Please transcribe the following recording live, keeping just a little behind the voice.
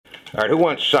Alright, who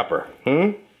wants supper?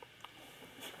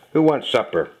 Who wants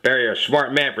supper? Barry, you're a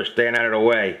smart man for staying out of the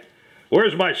way.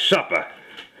 Where's my supper?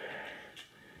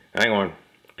 Hang on.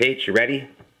 Peach, you ready?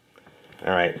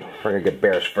 Alright, we're gonna get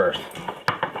Bears first.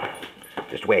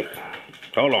 Just wait.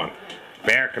 Hold on.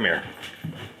 Bear, come here.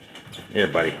 Here,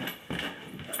 buddy.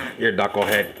 Here,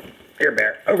 knucklehead. Here,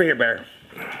 Bear. Over here, Bear.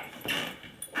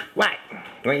 What?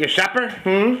 You want your supper?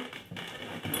 Come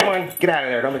on, get out of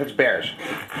there. Don't make it Bears.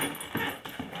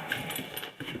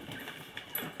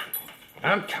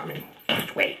 I'm coming.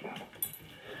 Just wait. Come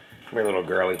here, little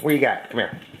girlie. What you got? Come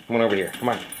here. Come on over here. Come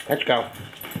on. Let's go.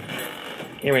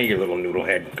 Here, your little noodle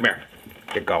head. Come here.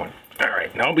 Get going. All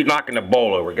right. Now, don't be knocking the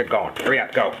bowl over. Get going. Hurry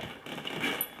up. Go.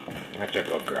 That's a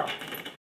good girl.